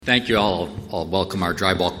Thank you all. I'll welcome our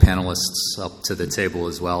dry bulk panelists up to the table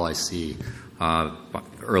as well. I see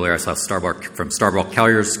earlier I saw from Starbuck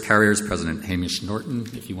Carriers, President Hamish Norton,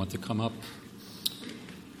 if you want to come up.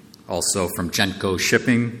 Also from Genco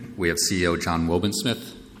Shipping, we have CEO John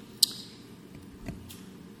Wobensmith.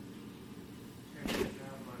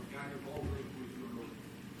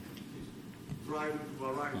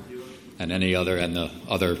 And the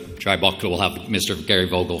other dry bulk, we'll have Mr. Gary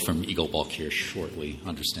Vogel from Eagle Bulk here shortly,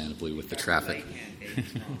 understandably, with the traffic.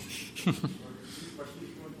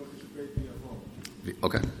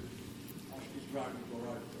 Okay.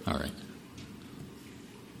 All right.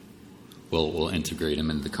 We'll integrate him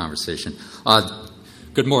into the conversation.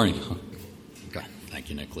 Good morning. Okay. Thank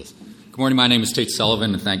you, Nicholas. Good morning. My name is Tate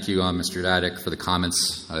Sullivan, and thank you, Mr. Dydick, for the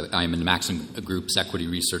comments. I am in the Maxim Group's Equity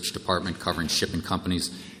Research Department covering shipping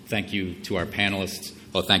companies. Thank you to our panelists.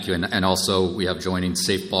 Oh, thank you. And also we have joining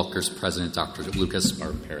Safe Bulkers President Dr. Lucas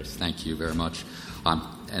Paris. Thank you very much.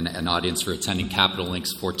 And an audience for attending Capital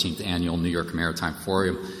Link's 14th Annual New York Maritime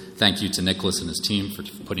Forum. Thank you to Nicholas and his team for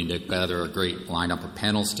putting together a great lineup of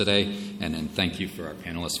panels today. And thank you for our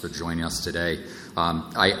panelists for joining us today.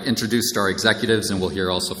 I introduced our executives, and we'll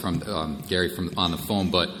hear also from Gary on the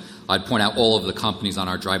phone. But I'd point out all of the companies on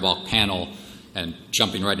our dry bulk panel, and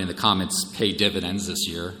jumping right into the comments, pay dividends this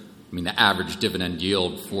year. I mean, the average dividend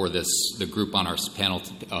yield for the group on our panel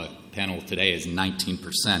today is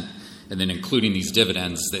 19%. And then including these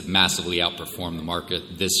dividends that massively outperformed the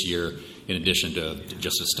market this year, in addition to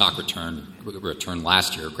just a stock return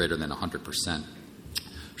last year greater than 100%.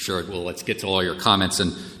 Sure, well, let's get to all your comments.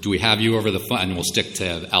 And do we have you over the phone? And we'll stick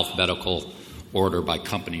to alphabetical order by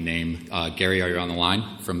company name. Gary, are you on the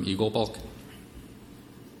line from Eagle Bulk?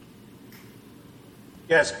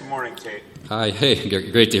 Yes, good morning, Tate. Hi, hey,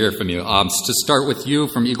 great to hear from you. To start with you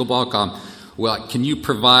from Eagle Bulk, can you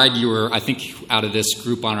provide I think out of this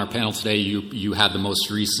group on our panel today, you had the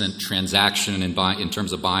most recent transaction in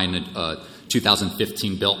terms of buying a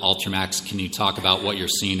 2015 built Ultramax. Can you talk about what you're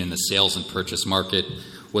seeing in the sales and purchase market?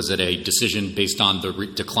 Was it a decision based on the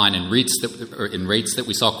decline in rates that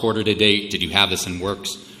we saw quarter to date? Did you have this in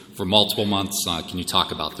works for multiple months? Can you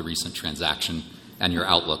talk about the recent transaction and your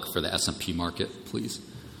outlook for the S&P market, please?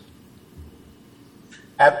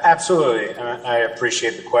 Absolutely, and I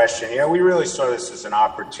appreciate the question. We really saw this as an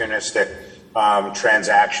opportunistic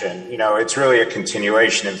transaction. It's really a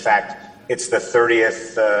continuation. In fact, it's the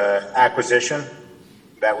 30th acquisition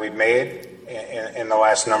that we've made in the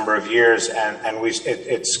last number of years, and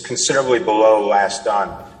it's considerably below last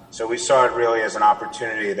done. So we saw it really as an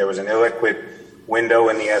opportunity. There was an illiquid window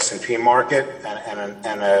in the S&P market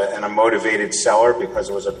and a motivated seller because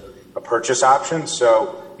it was a purchase option.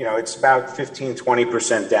 So, it's about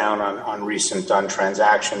 15-20% down on recent done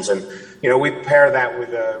transactions. And, we pair that with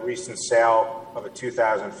a recent sale of a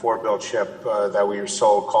 2004 built ship that we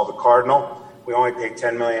sold called the Cardinal. We only paid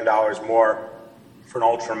 $10 million more for an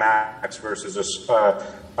Ultramax versus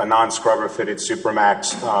a non-scrubber fitted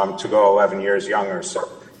Supramax to go 11 years younger. So,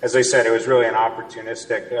 as I said, it was really an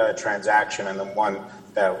opportunistic transaction, and the one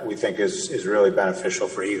that we think is really beneficial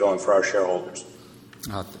for Eagle and for our shareholders.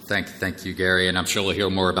 Thank you, Gary. And I'm sure we'll hear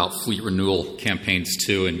more about fleet renewal campaigns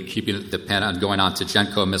too, and keeping the pen on going on to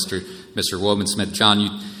Genco, Mr. Wobensmith. John,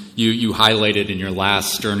 you highlighted in your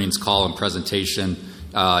last earnings call and presentation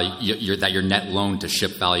that your net loan to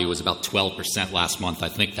ship value was about 12% last month. I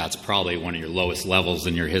think that's probably one of your lowest levels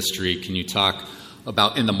in your history. Can you talk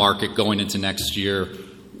about in the market going into next year?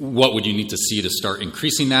 What would you need to see to start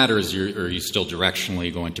increasing that, or are you still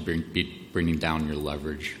directionally going to be bringing down your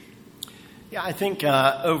leverage? Yeah, I think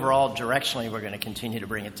overall, directionally, we're going to continue to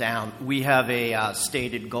bring it down. We have a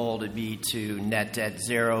stated goal to be to net debt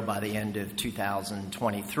zero by the end of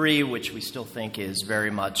 2023, which we still think is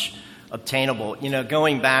very much obtainable.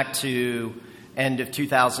 Going back to end of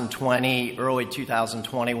 2020, early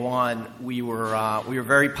 2021, we were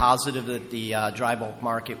very positive that the dry bulk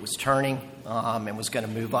market was turning and was going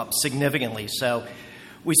to move up significantly. So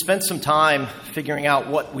we spent some time figuring out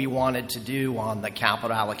what we wanted to do on the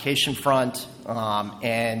capital allocation front,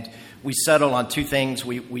 and we settled on two things.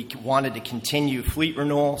 We wanted to continue fleet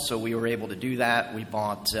renewal, so we were able to do that. We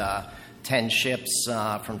bought 10 ships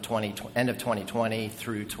from end of 2020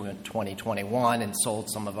 through 2021 and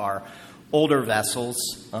sold some of our older vessels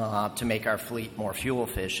to make our fleet more fuel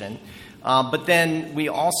efficient. But then we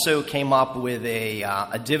also came up with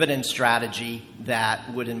a dividend strategy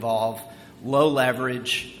that would involve low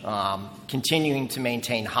leverage, continuing to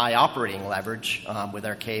maintain high operating leverage with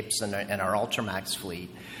our Capes and our Ultramax fleet,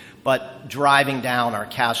 but driving down our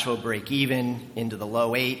cash flow break even into the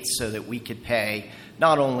low 8s so that we could pay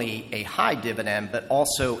not only a high dividend, but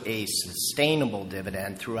also a sustainable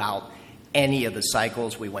dividend throughout any of the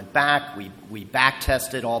cycles. We went back, we back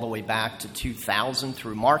tested all the way back to 2000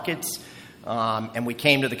 through markets, and we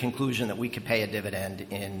came to the conclusion that we could pay a dividend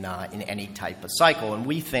in any type of cycle. And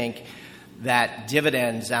we think that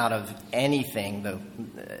dividends out of anything, though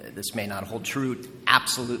this may not hold true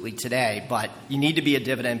absolutely today, but you need to be a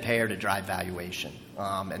dividend payer to drive valuation.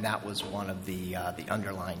 And that was one of the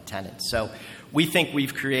underlying tenets. So we think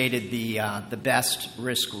we've created the best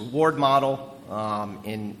risk-reward model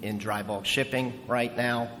in dry bulk shipping right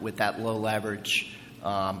now with that low leverage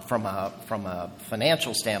from a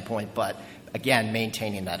financial standpoint, but again,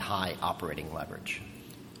 maintaining that high operating leverage.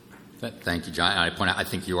 Thank you, John. I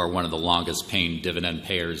think you are one of the longest paying dividend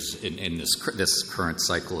payers in this current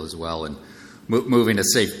cycle as well. And moving to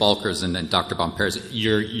Safe Bulkers and Dr. Bomperis,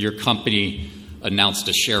 your company announced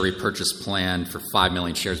a share repurchase plan for 5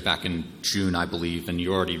 million shares back in June, I believe, and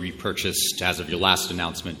you already repurchased, as of your last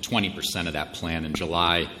announcement, 20% of that plan in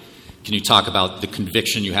July. Can you talk about the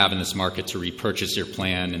conviction you have in this market to repurchase your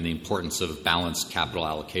plan and the importance of balanced capital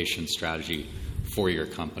allocation strategy for your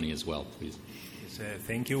company as well, please?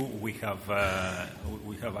 Thank you. We have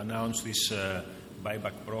announced this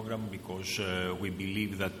buyback program because we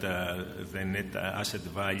believe that the net asset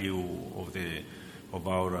value of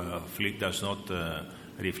our fleet does not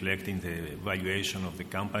reflect in the valuation of the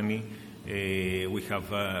company. The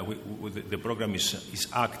program is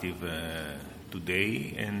active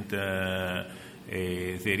today, and the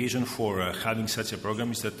reason for having such a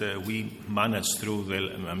program is that we managed through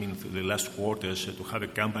the last quarters to have a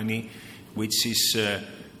company which is,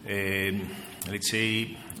 let's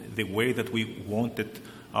say, the way that we wanted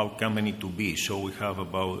our company to be. So we have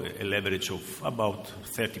about a leverage of about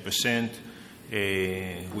 30%.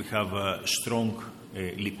 We have strong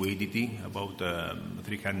liquidity, about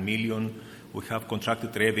 300 million. We have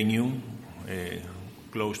contracted revenue,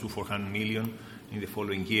 close to 400 million in the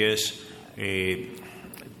following years.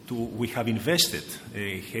 We have invested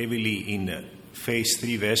heavily in Phase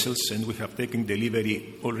 3 vessels, and we have taken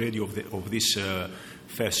delivery already of this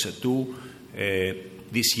first two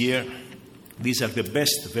this year. These are the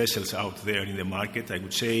best vessels out there in the market. I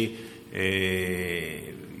would say,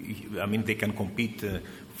 they can compete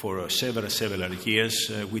for several years.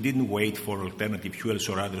 We didn't wait for alternative fuels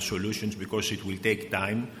or other solutions because it will take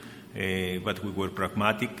time, but we were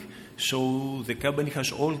pragmatic. So the company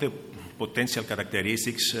has all the potential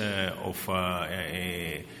characteristics of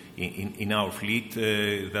in our fleet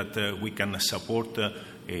that we can support a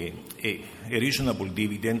reasonable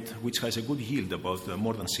dividend, which has a good yield, about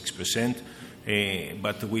more than 6%.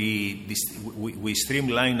 But we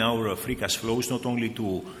streamline our free cash flows not only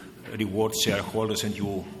to reward shareholders, and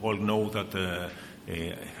you all know that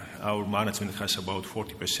our management has about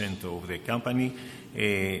 40% of the company,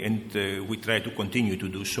 and we try to continue to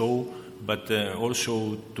do so, but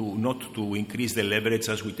also not to increase the leverage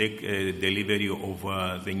as we take delivery of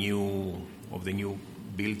the new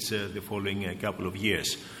builds the following couple of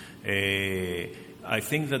years. I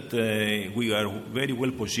think that we are very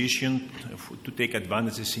well positioned to take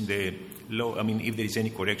advantages in the low, if there is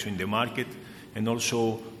any correction in the market, and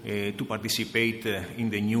also to participate in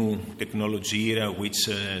the new technology era, which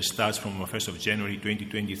starts from 1st of January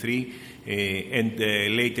 2023, and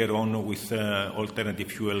later on with alternative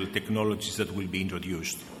fuel technologies that will be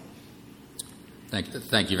introduced.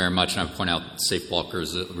 Thank you very much. And I point out Safe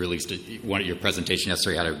Bulkers released one of your presentation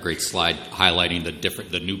yesterday had a great slide highlighting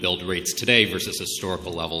the new build rates today versus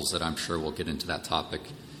historical levels that I'm sure we'll get into that topic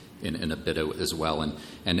in a bit as well.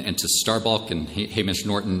 And to Star Bulk and Hamish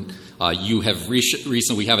Norton, you have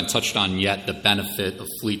recently, we haven't touched on yet, the benefit of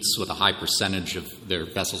fleets with a high percentage of their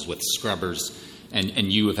vessels with scrubbers,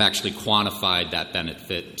 and you have actually quantified that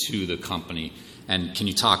benefit to the company. And can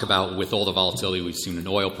you talk about, with all the volatility we've seen in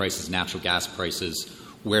oil prices, natural gas prices,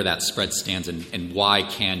 where that spread stands, and why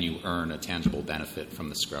can you earn a tangible benefit from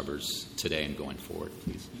the scrubbers today and going forward,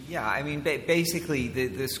 please? Yeah, basically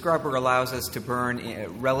the scrubber allows us to burn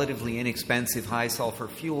relatively inexpensive high sulfur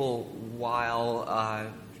fuel,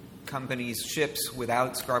 while companies, ships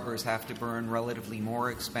without scrubbers have to burn relatively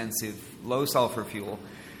more expensive low sulfur fuel.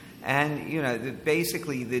 And,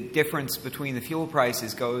 basically the difference between the fuel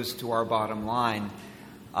prices goes to our bottom line.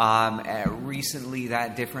 Recently,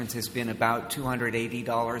 that difference has been about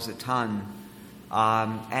 $280 a ton.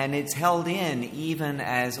 And it's held in even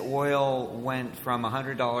as oil went from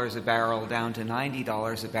 $100 a barrel down to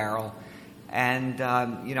 $90 a barrel. And,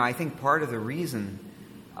 I think part of the reason,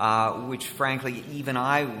 which frankly even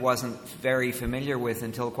I wasn't very familiar with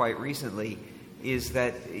until quite recently, is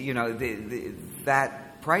that,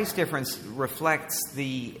 that price difference reflects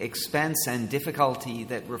the expense and difficulty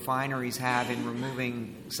that refineries have in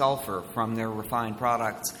removing sulfur from their refined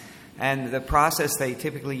products. And the process they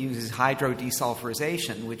typically use is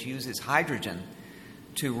hydrodesulfurization, which uses hydrogen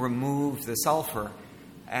to remove the sulfur.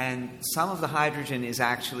 And some of the hydrogen is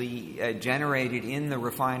actually generated in the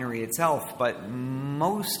refinery itself, but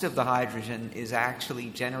most of the hydrogen is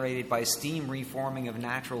actually generated by steam reforming of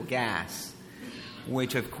natural gas,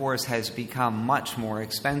 which of course has become much more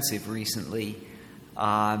expensive recently,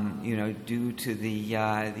 due to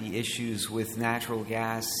the issues with natural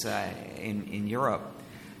gas in Europe.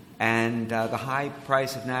 And the high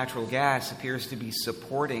price of natural gas appears to be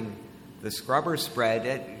supporting the scrubber spread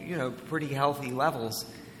at pretty healthy levels.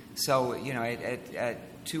 So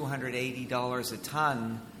at $280 a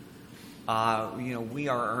ton, we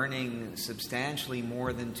are earning substantially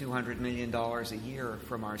more than $200 million a year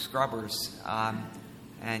from our scrubbers.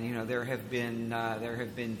 And there have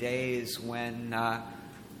been days when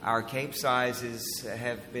our Capesizes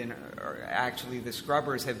have been, or actually the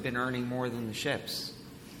scrubbers have been earning more than the ships.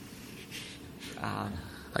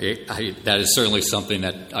 That is certainly something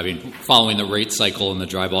that, following the rate cycle in the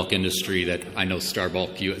dry bulk industry, that I know Safe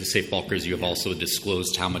Bulkers, you have also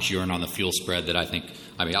disclosed how much you earn on the fuel spread that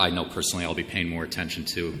I know personally I'll be paying more attention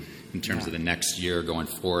to in terms of the next year going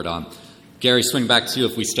forward. Gary, swing back to you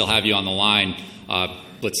if we still have you on the line.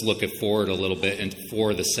 Let's look forward a little bit and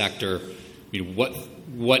for the sector.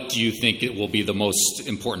 What do you think it will be the most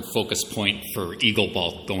important focus point for Eagle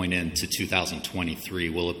Bulk going into 2023?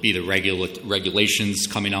 Will it be the regulations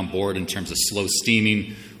coming on board in terms of slow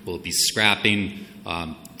steaming? Will it be scrapping?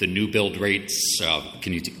 The new build rates?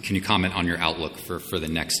 Can you comment on your outlook for the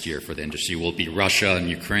next year for the industry? Will it be Russia and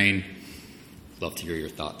Ukraine? Love to hear your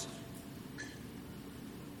thoughts.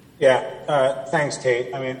 Yeah, thanks,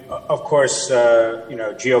 Tate. Of course,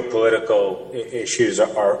 geopolitical issues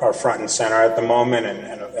are front and center at the moment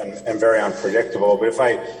and very unpredictable. But if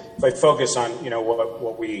I focus on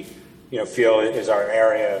what we feel is our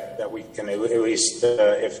area that we can at least,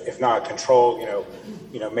 if not control,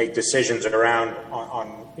 make decisions around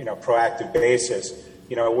on proactive basis.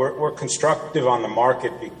 We're constructive on the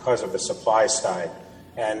market because of the supply side,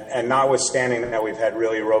 and notwithstanding that we've had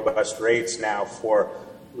really robust rates now for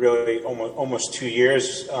really almost 2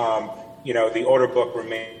 years, the order book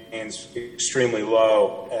remains extremely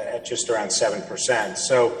low at just around 7%.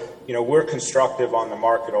 So, we're constructive on the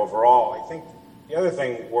market overall. I think the other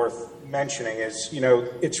thing worth mentioning is,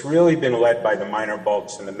 it's really been led by the minor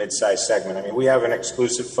bulks and the mid-size segment. We have an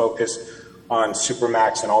exclusive focus on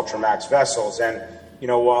Supramax and Ultramax vessels. And,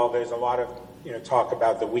 while there's a lot of, talk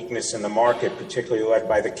about the weakness in the market, particularly led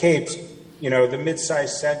by the Capes, the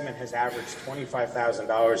mid-size segment has averaged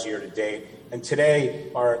 $25,000 year to date, and today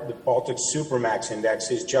the Baltic Supramax index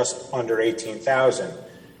is just under 18,000.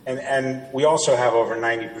 And we also have over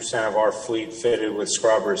 90% of our fleet fitted with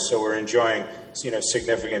scrubbers, so we're enjoying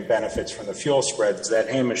significant benefits from the fuel spreads that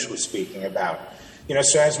Hamish was speaking about.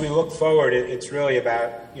 So as we look forward, it's really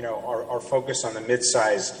about our focus on the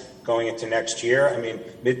mid-size going into next year.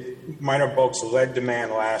 Minor bulks led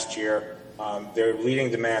demand last year. They're leading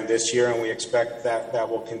demand this year, and we expect that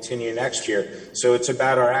will continue next year. So it's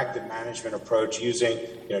about our active management approach, using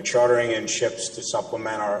chartering in ships to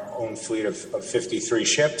supplement our own fleet of 53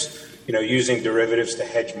 ships, using derivatives to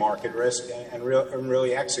hedge market risk, and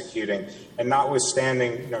really executing, and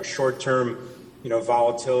notwithstanding short-term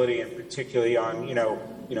volatility, and particularly on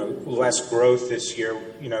less growth this year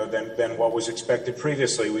than what was expected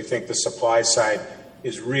previously. We think the supply side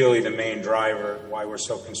is really the main driver why we're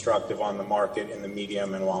so constructive on the market in the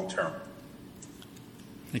medium and long term.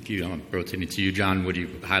 Thank you. I'm rotating to you, John. Would you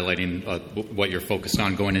highlighting what you're focused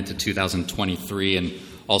on going into 2023, and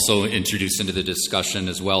also introduce into the discussion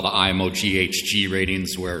as well the IMO GHG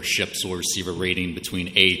ratings, where ships will receive a rating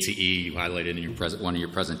between A to E. You highlighted in one of your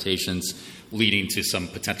presentations, leading to some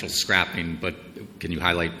potential scrapping. But can you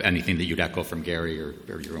highlight anything that you'd echo from Gary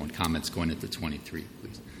or your own comments going into 23,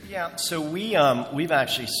 please? Yeah, so we've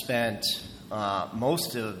actually spent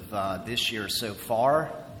most of this year so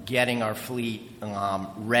far getting our fleet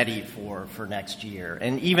ready for next year.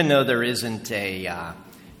 And even though there isn't a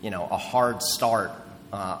hard start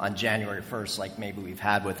on January 1st like maybe we've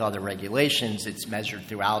had with other regulations, it's measured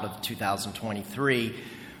throughout of 2023.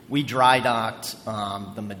 We dry docked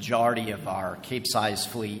the majority of our Capesize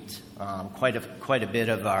fleet, quite a bit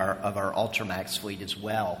of our Ultramax fleet as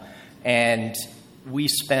well, and we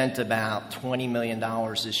spent about $20 million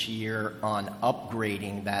this year on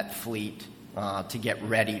upgrading that fleet to get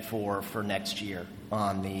ready for next year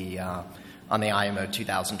on the IMO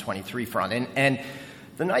 2023 front. And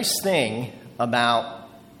the nice thing about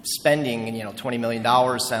spending, $20 million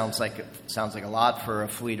sounds like a lot for a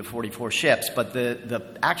fleet of 44 ships, but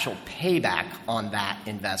the actual payback on that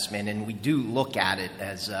investment, and we do look at it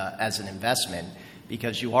as an investment,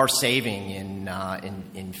 because you are saving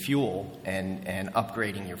in fuel and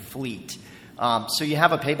upgrading your fleet. So you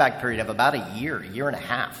have a payback period of about a year and a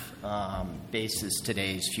half, basis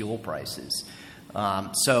today's fuel prices.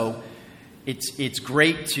 So it's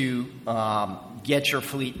great to get your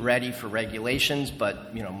fleet ready for regulations,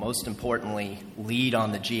 but most importantly, lead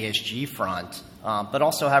on the GHG front, but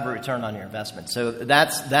also have a return on your investment. So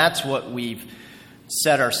that's what we've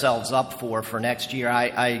set ourselves up for next year.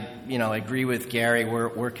 I agree with Gary.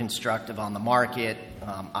 We're constructive on the market.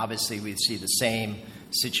 Obviously, we see the same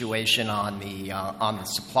situation on the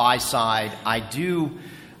supply side. I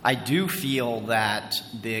do feel that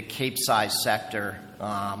the Capesize sector,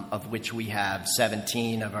 of which we have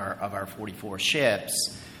 17 of our 44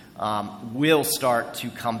 ships, will start to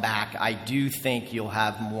come back. I do think you'll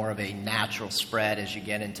have more of a natural spread as you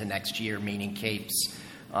get into next year, meaning Capes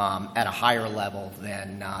at a higher level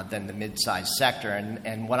than the mid-size sector.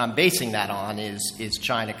 And what I'm basing that on is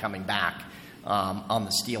China coming back on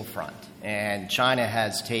the steel front. And China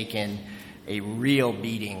has taken a real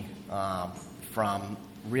beating from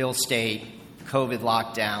real estate, COVID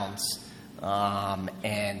lockdowns,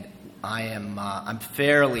 and I'm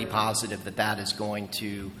fairly positive that is going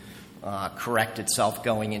to correct itself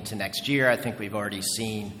going into next year. I think we've already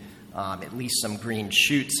seen at least some green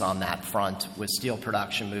shoots on that front, with steel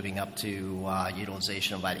production moving up to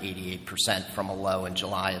utilization of about 88% from a low in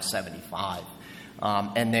July of 75%.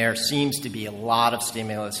 And there seems to be a lot of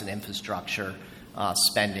stimulus and infrastructure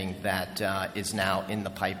spending that is now in the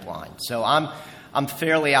pipeline. So I'm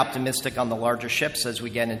fairly optimistic on the larger ships as we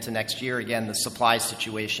get into next year. Again, the supply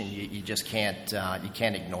situation, you just can't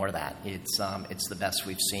ignore that. It's the best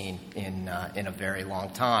we've seen in a very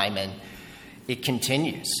long time, and it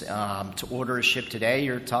continues. To order a ship today,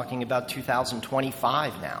 you're talking about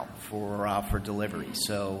 2025 now for delivery.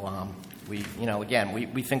 So we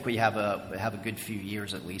think we have a good few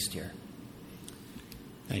years at least here.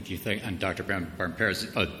 Thank you. And Dr. Barron-Perez,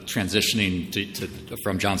 transitioning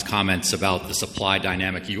from John's comments about the supply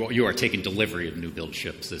dynamic, you are taking delivery of new build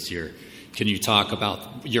ships this year. Can you talk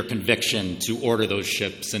about your conviction to order those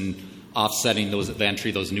ships and offsetting the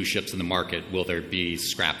entry of those new ships in the market? Will there be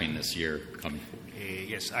scrapping this year coming forward?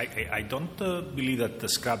 Yes, I don't believe that the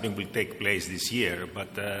scrapping will take place this year,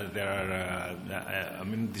 but there are,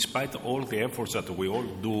 despite all the efforts that we all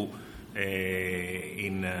do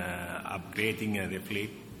in upgrading the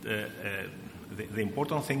fleet, the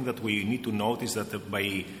important thing that we need to note is that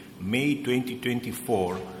by May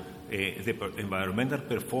 2024, the environmental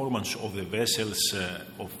performance of the vessels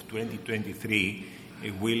of 2023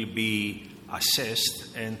 will be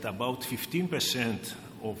assessed, and about 15%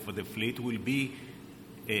 of the fleet will be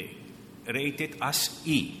rated as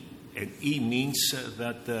E. And E means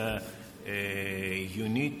that you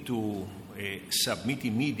need to submit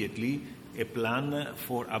immediately a plan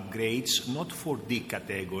for upgrades, not for D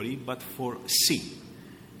category, but for C.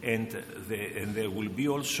 And there will be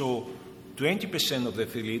also 20% of the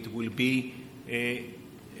fleet will be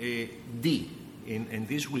D. And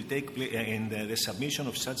this will take place, and the submission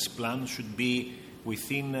of such plan should be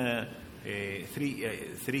within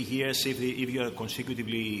 3 years. If you are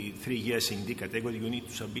consecutively 3 years in D category, you need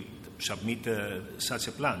to submit such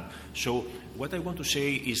a plan. So what I want to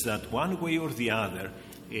say is that one way or the other,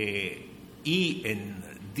 E and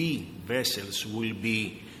D vessels will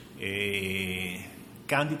be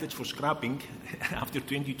candidates for scrapping after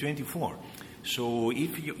 2024. So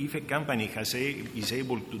if a company is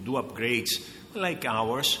able to do upgrades like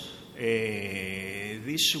ours,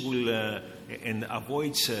 this will and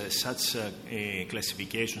avoids such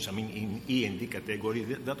classifications, in E and D category,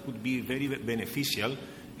 that would be very beneficial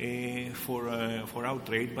for our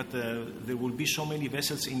trade, but there will be so many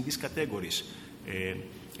vessels in these categories.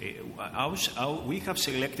 We have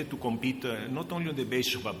selected to compete not only on the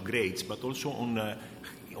basis of upgrades, but also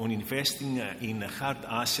on investing in hard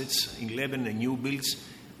assets, 11 new builds,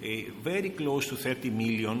 very close to 30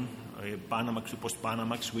 million, Panamax to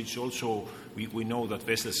post-Panamax, which also we know that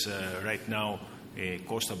vessels right now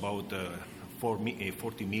cost about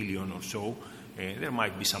 40 million or so. There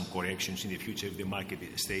might be some corrections in the future if the market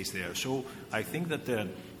stays there. So I think that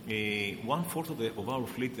 1/4 of our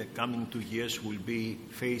fleet the coming 2 years will be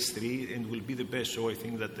phase 3 and will be the best. So I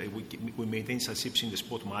think that we maintain such ships in the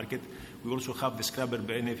spot market. We also have the scrubber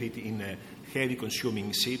benefit in heavy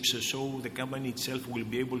consuming ships. So the company itself will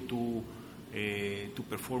be able to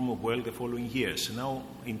perform well the following years. Now,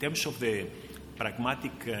 in terms of the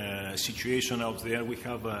pragmatic situation out there, we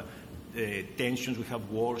have tensions, we have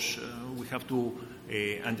wars. We have to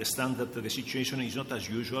understand that the situation is not as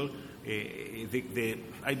usual.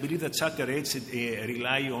 I believe that charter rates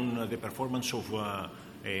rely on the performance of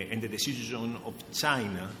and the decision of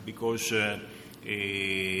China, because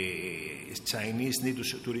Chinese need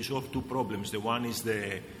to resolve two problems. The one is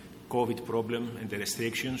the COVID problem and the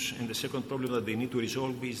restrictions, and the second problem that they need to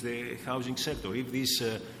resolve is the housing sector. If these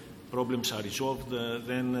problems are resolved,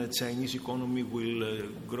 then the Chinese economy will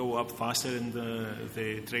grow up faster and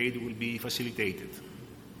the trade will be facilitated.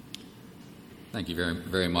 Thank you very,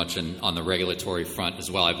 very much. And on the regulatory front as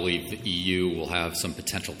well, I believe the EU will have some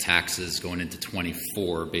potential taxes going into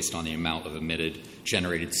 24 based on the amount of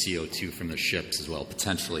generated CO2 from the ships as well,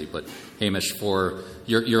 potentially. But Hamish, for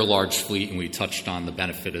your large fleet, and we touched on the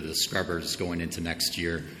benefit of the scrubbers going into next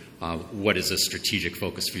year, what is a strategic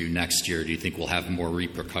focus for you next year? Do you think we'll have more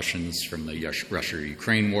repercussions from the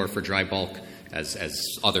Russia-Ukraine war for dry bulk as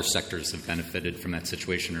other sectors have benefited from that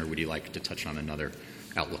situation, or would you like to touch on another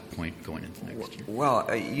outlook point going into next year? Well,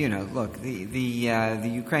 look, the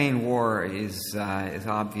Ukraine war is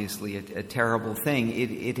obviously a terrible thing.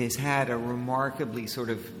 It has had a remarkably sort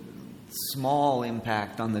of small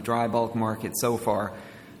impact on the dry bulk market so far.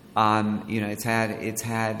 It's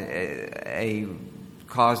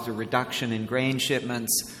caused a reduction in grain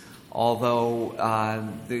shipments, although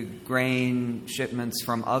the grain shipments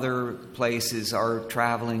from other places are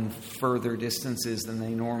traveling further distances than they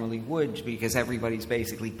normally would, because everybody's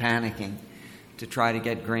basically panicking to try to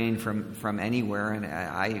get grain from anywhere. And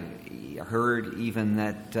I heard even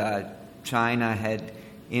that China had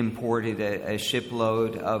imported a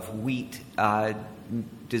shipload of wheat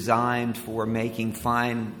designed for making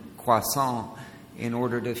fine croissant in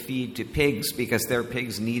order to feed to pigs, because their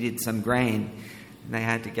pigs needed some grain. And they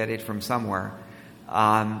had to get it from somewhere.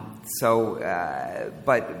 But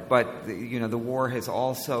the war has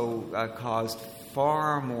also caused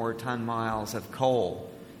far more ton miles of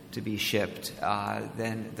coal to be shipped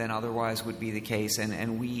than otherwise would be the case.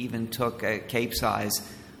 And we even took a Capesize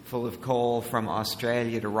full of coal from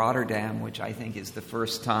Australia to Rotterdam, which I think is the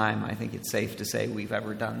first time, I think it's safe to say, we've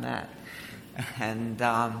ever done that. And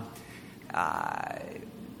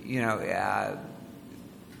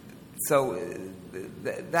so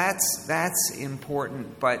that's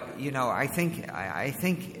important, but I think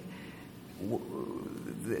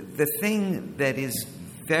the thing that is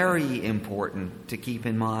very important to keep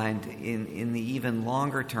in mind in the even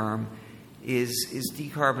longer term is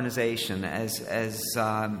decarbonization, as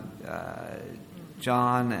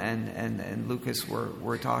John and Lucas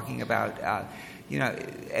were talking about.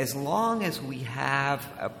 As long as we have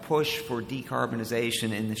a push for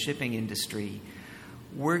decarbonization in the shipping industry,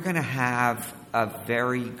 we're going to have a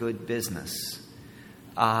very good business,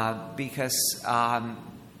 because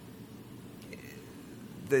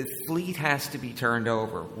the fleet has to be turned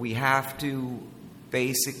over. We have to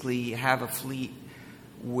basically have a fleet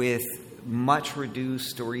with much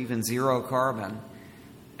reduced or even zero carbon.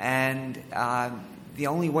 And the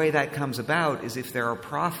only way that comes about is if there are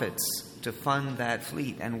profits to fund that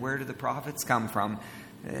fleet. And where do the profits come from?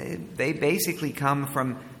 They basically come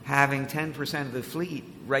from having 10% of the fleet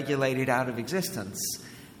regulated out of existence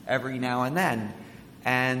every now and then.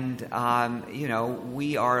 And,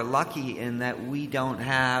 we are lucky in that we don't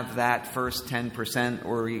have that first 10%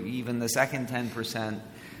 or even the second 10%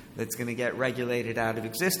 that's going to get regulated out of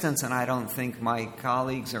existence. And I don't think my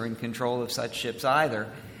colleagues are in control of such ships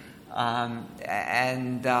either.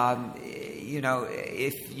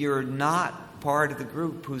 If you're not part of the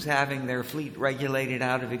group who's having their fleet regulated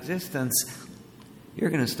out of existence, you're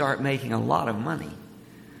going to start making a lot of money,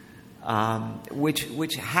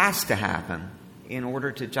 which has to happen in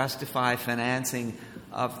order to justify financing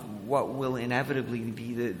of what will inevitably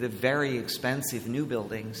be the very expensive new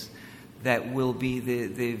buildings that will be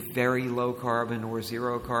the very low carbon or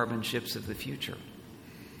zero carbon ships of the future.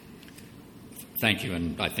 Thank you,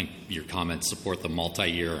 and I think your comments support the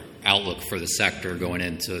multi-year outlook for the sector going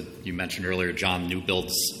into, you mentioned earlier, John, new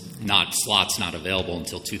builds, slots not available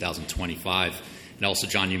until 2025. And also,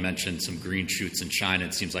 John, you mentioned some green shoots in China.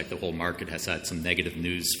 It seems like the whole market has had some negative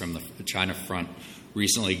news from the China front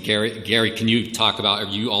recently. Gary, can you talk about,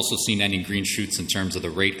 have you also seen any green shoots in terms of the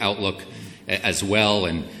rate outlook as well?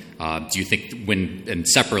 And do you think and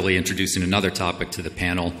separately introducing another topic to the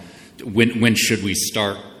panel, when should we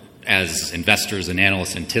start as investors and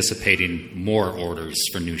analysts anticipating more orders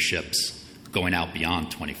for new ships going out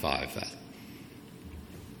beyond 25?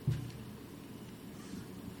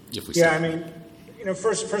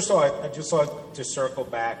 First of all, I just like to circle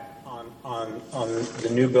back on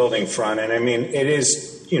the new building front. And I mean, it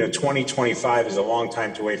is, 2025 is a long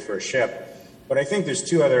time to wait for a ship. But I think there's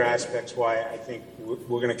two other aspects why I think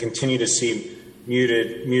we're going to continue to see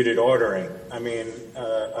muted ordering. I mean,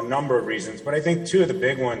 a number of reasons, but I think two of the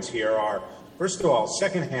big ones here are, first of all,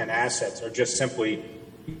 secondhand assets are just simply,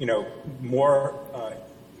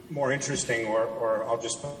 more interesting, or I'll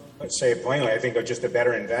just say it plainly, I think are just a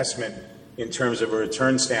better investment in terms of a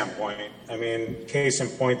return standpoint. I mean, case in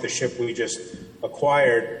point, the ship we just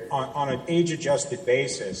acquired on an age-adjusted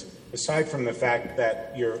basis, aside from the fact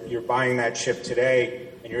that you're buying that ship today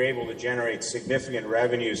and you're able to generate significant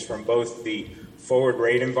revenues from both the forward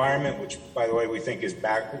rate environment, which, by the way, we think is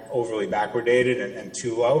overly backwardated and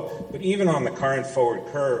too low, but even on the current forward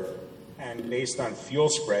curve and based on fuel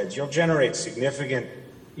spreads, you'll generate significant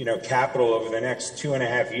capital over the next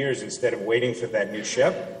 2.5 years instead of waiting for that new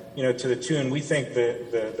ship. To the tune, we think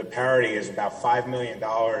the parity is about $5 million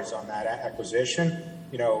on that acquisition,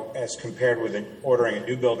 as compared with ordering a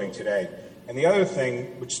new building today. And the other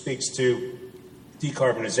thing, which speaks to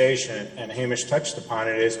decarbonization, and Hamish touched upon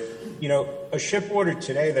it, is, a ship ordered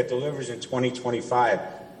today that delivers in 2025,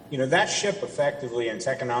 that ship effectively in its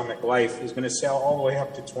economic life is going to sail all the way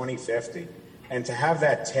up to 2050. And to have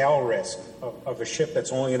that tail risk of a ship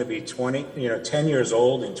that's only going to be 10 years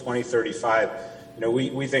old in 2035,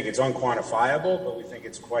 we think it's unquantifiable, but we think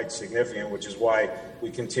it's quite significant, which is why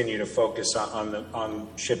we continue to focus on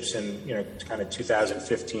ships in kind of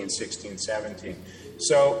 2015, 16, 17.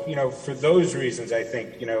 So for those reasons, I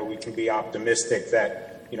think we can be optimistic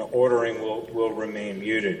that ordering will remain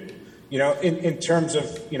muted. In terms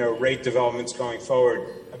of rate developments going forward,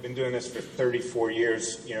 I've been doing this for 34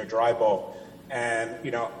 years, dry bulk. And,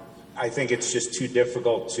 I think it's just too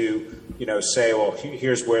difficult to, say, well,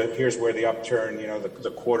 here's where the upturn,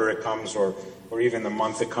 the quarter it comes or even the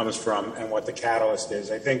month it comes from and what the catalyst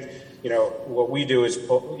is. I think, what we do is,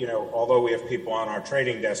 although we have people on our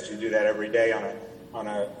trading desk who do that every day on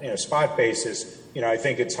a spot basis, I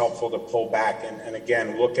think it's helpful to pull back and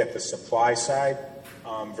again, look at the supply side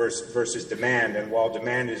versus demand. And while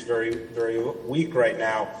demand is very, very weak right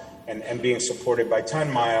now and being supported by ton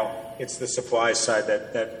mile, it's the supply side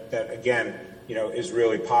that again, is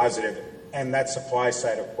really positive. And that supply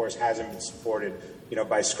side, of course, hasn't been supported,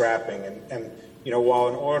 by scrapping. And while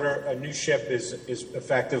a new ship is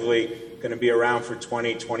effectively going to be around for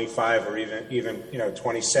 20, 25, or even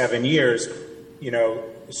 27 years,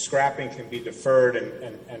 scrapping can be deferred.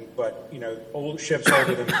 But old ships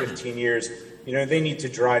older than 15 years, they need to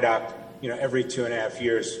dry dock, every 2.5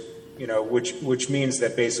 years. Which means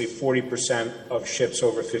that basically 40% of ships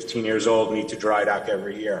over 15 years old need to dry dock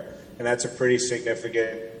every year. And that's a pretty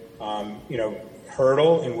significant,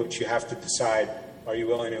 hurdle in which you have to decide, are you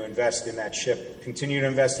willing to invest in that ship, continue to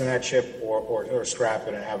invest in that ship, or scrap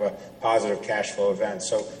it and have a positive cash flow event.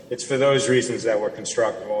 So it's for those reasons that we're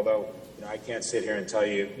constructive, although I can't sit here and tell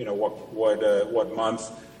you, what month,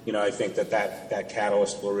 I think that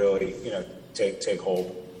catalyst will really, take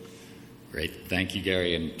hold. Great. Thank you,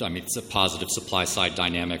 Gary. And I mean, it's a positive supply side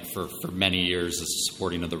dynamic for many years, as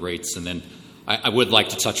supporting of the rates. And then I would like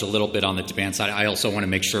to touch a little bit on the demand side. I also want to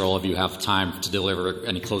make sure all of you have time to deliver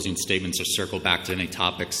any closing statements or circle back to any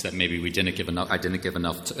topics that maybe I didn't give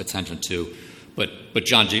enough attention to. But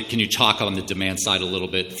John, can you talk on the demand side a little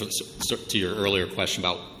bit to your earlier question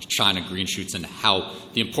about China green shoots and how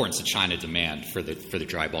the importance of China demand for the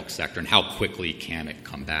dry bulk sector and how quickly can it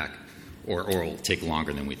come back, or will it take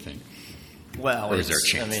longer than we think? Well, or is there a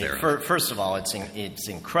chance there? First of all, it's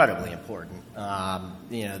incredibly important.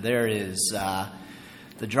 There is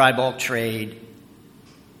the dry bulk trade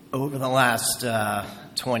over the last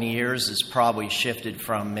 20 years has probably shifted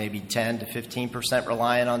from maybe 10 to 15%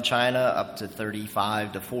 reliant on China up to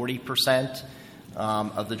 35 to 40%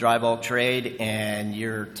 of the dry bulk trade, and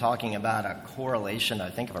you're talking about a correlation, I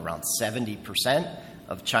think, of around 70%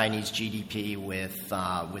 of Chinese GDP with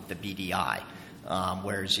the BDI.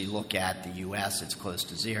 Whereas you look at the U.S., it's close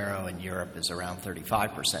to zero, and Europe is around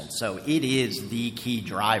 35%. So it is the key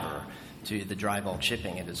driver to the dry bulk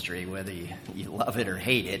shipping industry, whether you love it or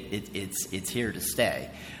hate it. It's here to stay.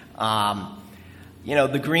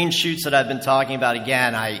 The green shoots that I've been talking about,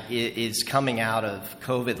 again, is coming out of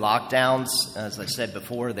COVID lockdowns. As I said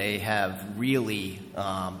before, they have really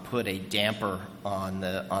put a damper on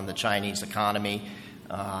the Chinese economy.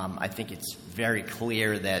 I think it's very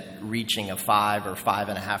clear that reaching a 5 or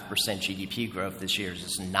 5.5% GDP growth this year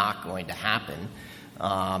is not going to happen.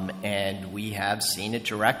 And we have seen it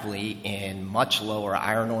directly in much lower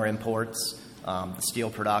iron ore imports, the steel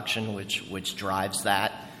production, which drives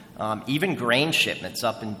that. Even grain shipments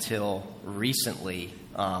up until recently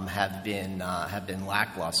have been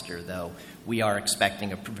lackluster, though we are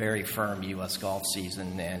expecting a very firm U.S. Gulf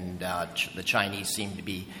season, and the Chinese seem to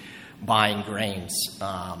be buying grains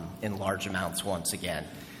in large amounts once again.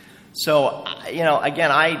 So,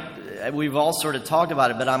 again, we've all sort of talked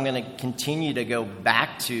about it, but I'm going to continue to go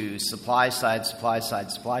back to supply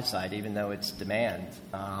side, even though it's demand.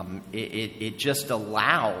 It just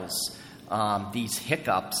allows these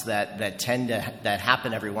hiccups that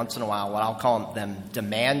happen every once in a while, what I'll call them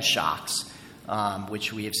demand shocks,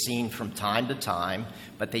 which we have seen from time to time,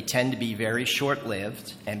 but they tend to be very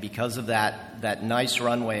short-lived, and because of that nice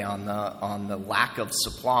runway on the lack of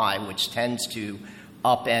supply, which tends to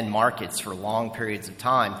upend markets for long periods of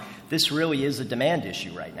time, this really is a demand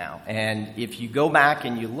issue right now. And if you go back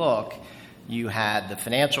and you look, you had the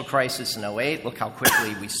financial crisis in 2008. Look how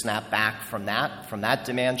quickly we snapped back from that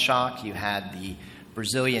demand shock. You had the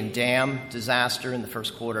Brazilian dam disaster in the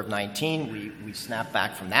first quarter of 2019. We snapped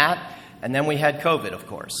back from that. And then we had COVID, of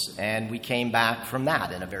course, and we came back from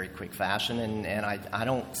that in a very quick fashion. And I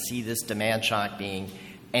don't see this demand shock being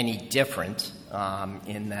any different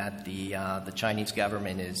in that the Chinese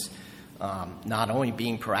government is not only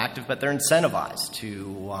being proactive, but they're incentivized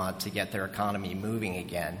to get their economy moving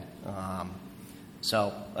again.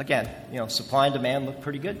 So again, supply and demand look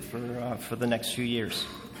pretty good for the next few years.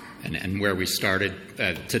 And where we started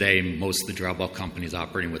today, most of the dry bulk companies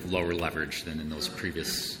operating with lower leverage than in those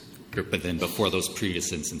previous. But then before those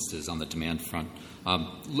previous instances on the demand front.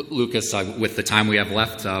 Lucas, with the time we have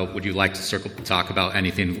left, would you like to talk about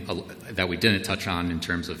anything that we didn't touch on in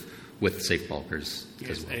terms of with safe bulkers?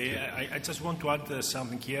 Yes, I just want to add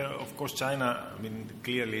something here. Of course, China,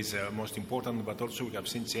 clearly is most important, but also we have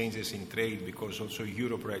seen changes in trade because also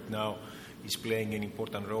Europe right now is playing an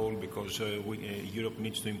important role because Europe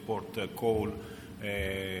needs to import coal.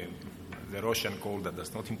 The Russian coal that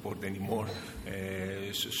does not import anymore.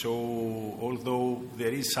 So although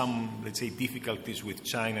there is some, let's say, difficulties with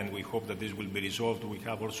China, and we hope that this will be resolved, we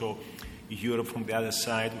have also Europe from the other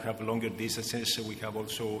side, we have longer distances, we have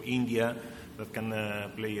also India that can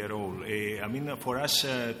play a role. For us,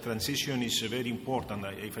 transition is very important.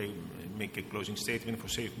 If I make a closing statement for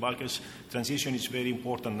safe bulkers, transition is very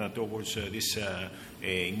important towards this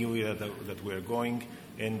new era that we are going,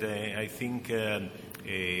 and I think a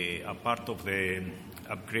part of the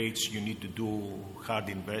upgrades, you need to do hard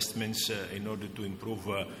investments in order to improve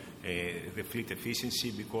the fleet efficiency,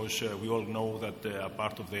 because we all know that a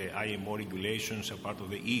part of the IMO regulations, a part of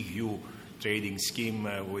the EU trading scheme,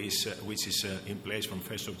 which is in place from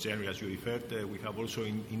 1st of January, as you referred, we have also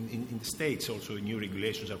in the States, also new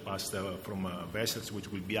regulations are passed from vessels,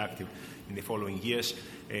 which will be active in the following years,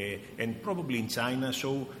 and probably in China.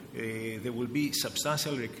 So there will be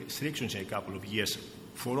substantial restrictions in a couple of years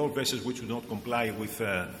for all vessels which do not comply with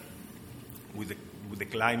the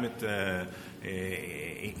climate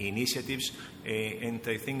initiatives, and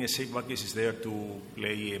I think Safe Bulkers is there to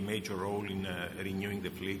play a major role in renewing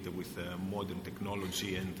the fleet with modern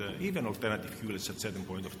technology and even alternative fuels at a certain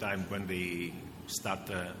point of time when they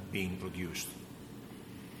start being produced.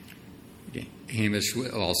 Hamish,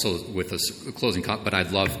 also with a closing comment, but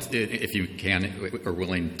I'd love, if you can or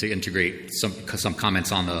willing, to integrate some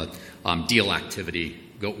comments on the deal activity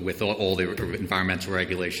with all the environmental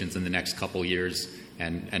regulations in the next couple years,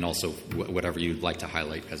 and also whatever you'd like to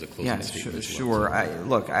highlight as a closing statement. Sure.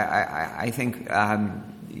 I think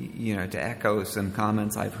to echo some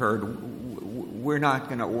comments I've heard, we're not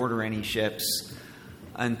going to order any ships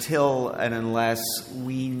until and unless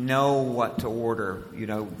we know what to order.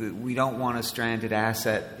 We don't want a stranded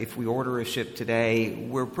asset. If we order a ship today,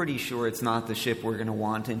 we're pretty sure it's not the ship we're going to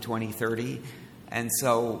want in 2030, and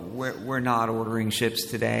so we're not ordering ships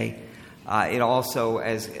today. It also,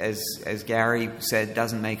 as Gary said,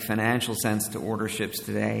 doesn't make financial sense to order ships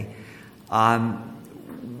today.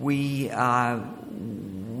 We have,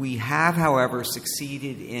 however,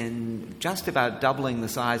 succeeded in just about doubling the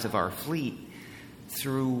size of our fleet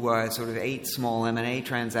through sort of 8 small M&A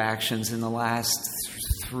transactions in the last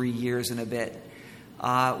 3 years and a bit,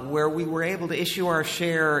 where we were able to issue our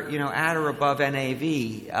share, at or above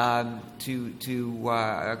NAV to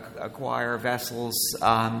acquire vessels,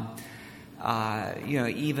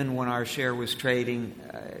 even when our share was trading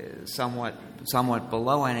somewhat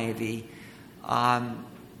below NAV.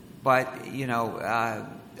 But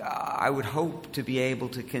I would hope to be able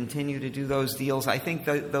to continue to do those deals. I think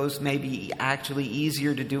those may be actually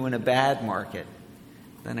easier to do in a bad market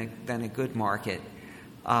than a good market.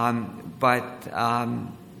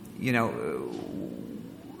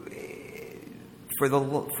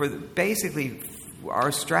 Basically,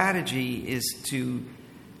 our strategy is to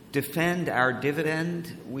defend our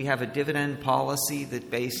dividend. We have a dividend policy that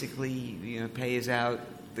basically pays out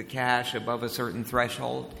the cash above a certain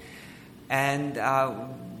threshold, and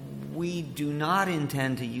we do not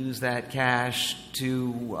intend to use that cash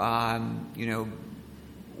to,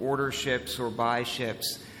 order ships or buy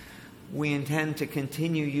ships. We intend to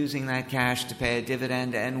continue using that cash to pay a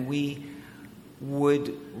dividend, and we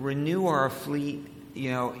would renew our fleet,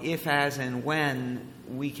 if, as, and when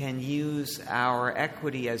we can use our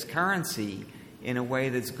equity as currency in a way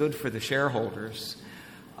that's good for the shareholders,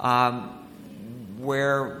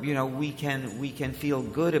 where we can feel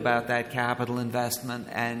good about that capital investment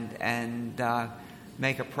and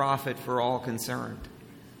make a profit for all concerned.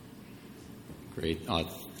 Great.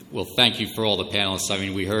 Well, thank you for all the panelists. I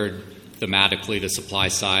mean, we heard thematically the supply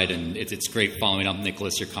side, and it's great following up,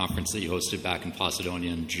 Nicholas, your conference that you hosted back in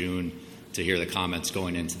Posidonia in June, to hear the comments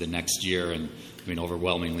going into the next year. And I mean,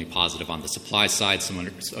 overwhelmingly positive on the supply side, some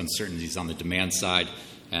uncertainties on the demand side,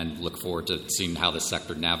 and look forward to seeing how the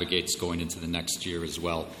sector navigates going into the next year as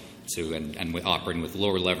well, too, and operating with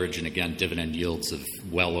lower leverage and, again, dividend yields of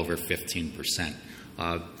well over 15%.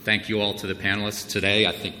 Thank you all to the panelists today.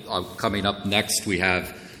 I think coming up next, we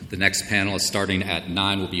have the next panelist starting at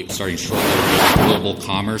 9. We'll be starting shortly with global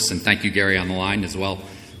commerce, and thank you, Gary, on the line as well.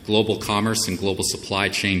 Global commerce and global supply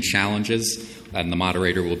chain challenges, and the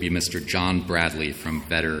moderator will be Mr. John Bradley from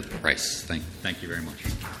Vedder Price. Thank you very much.